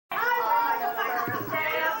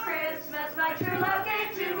true love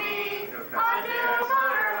gave to me. A new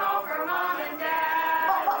motor home for Mom and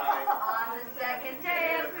Dad. On the second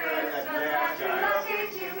day of Christmas, my true love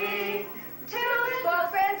gave to me. Two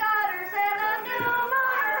spoiled granddaughters and a new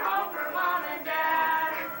motor home for Mom and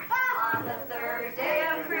Dad. On the third day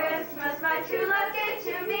of Christmas, my true love gave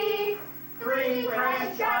to me. Three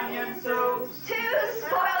French onion soups, two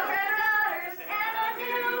spoiled granddaughters, and a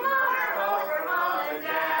new motor home for Mom and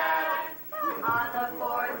Dad. On the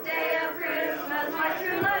fourth day of Christmas, my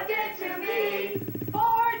true love gave to me 4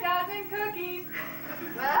 dozen cookies,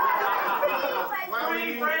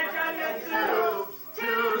 3 French onion soups, 2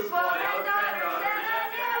 spoiled granddaughters, and a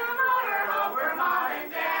new motor home for Mom and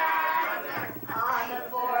Dad. On the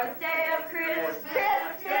fourth day of Christmas,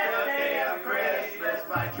 fifth day of Christmas,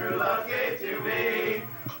 my true love gave to me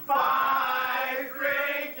 5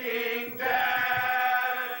 drinking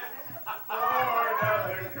dads, 4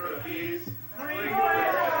 dozen cookies, 3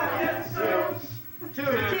 onion soups, 2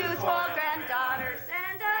 spoiled granddaughters,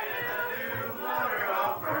 and a new motor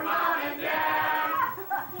home for Mom and Dad.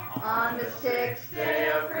 On the sixth day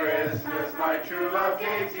of Christmas, my true love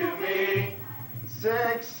gave to me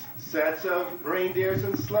 6 sets of reindeers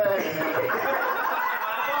and sleighs. 5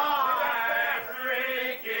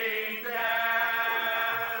 drinking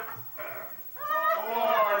dads, 4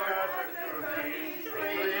 dozen cookies,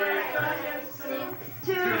 3 onion soups,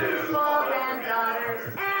 2 spoiled granddaughters,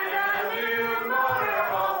 and a new motor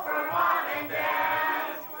home for Mom and Dad.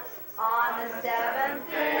 On the seventh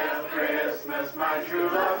day of Christmas, my true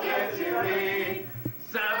love gave to me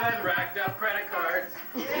 7 racked up credit cards,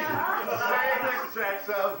 6 sets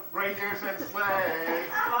of reindeers and sleighs.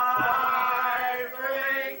 5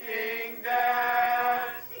 drinking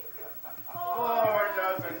dads, 4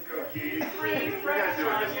 dozen cookies. 3 French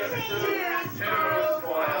onions, 2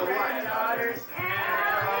 spoiled granddaughters, and a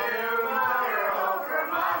new motor home for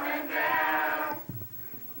Mom and Dad.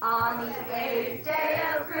 On the 8th day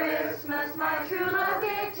of Christmas, my true love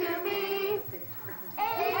gave to me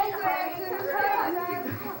 8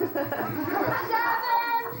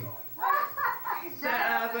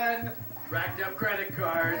 7 racked up credit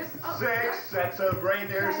cards, 6 sets of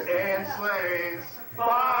reindeers and sleighs.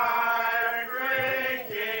 5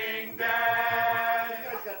 drinking dads,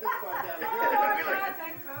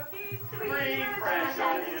 3 French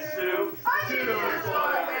onion soups, 2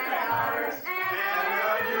 spoiled granddaughters, and a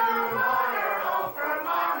new motor home for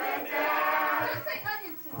Mom and Dad.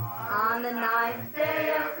 On the 9th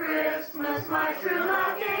day of Christmas, my true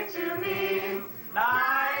love gave to me 9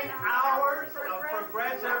 hours of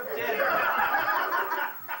progressive dinner.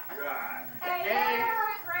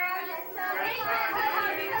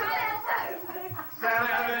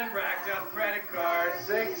 7 racked up credit cards,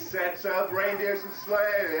 6 sets of reindeers and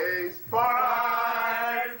sleighs.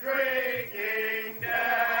 5 drinking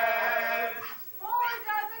dads, 4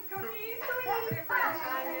 dozen cookies, 3 French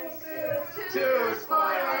onion soups, 2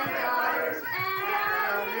 spoiled daughters, and a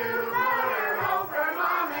new motor home for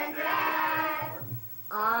Mom and Dad.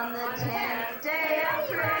 On the 10th day of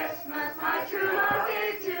Christmas, my true love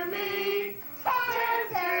gave to me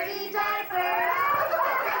 10 dirty diapers,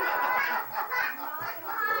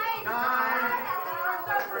 9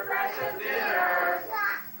 of progressive dinners,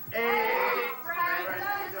 8 French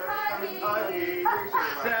Huggies.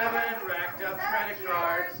 7 racked up credit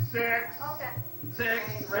cards, 6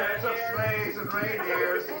 Sets of sleighs and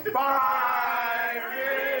reindeers. 5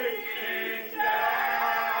 drinking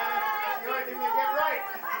dads, The only thing you get right.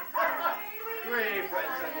 3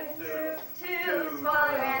 French onion soups, 2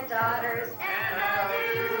 spoiled granddaughters, and a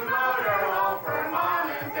new motor home for Mom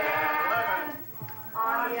and Dad.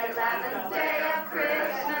 On the 11th day of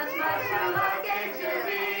Christmas, my true love gave to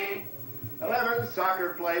me 11 soccer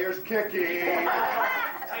players kicking. 10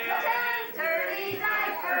 dirty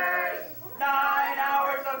diapers, 9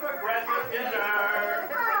 hours of progressive dinner,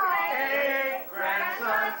 8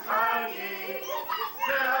 grandsons hugging,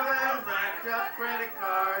 7 racked up credit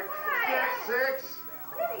cards, 6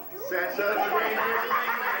 sets of reindeers and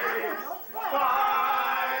sleighs.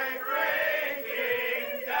 5 drinking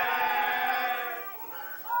dads,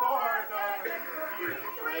 4 dozen cookies,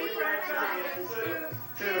 3 French onion soups,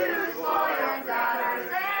 2 spoiled granddaughters,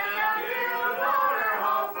 and a new motor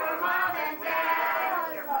home for Mom and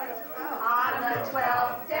Dad. On the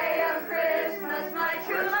 12th day of Christmas, my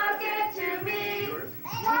true love gave to me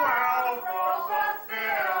 12 rolls of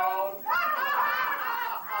film,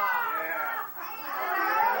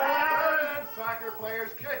 11 soccer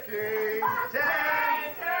players kicking. 10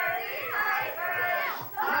 dirty diapers,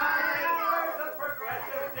 9 hours of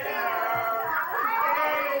progressive dinner,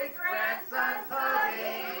 8 grandsons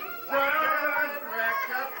hugging, 7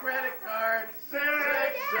 racked up credit cards.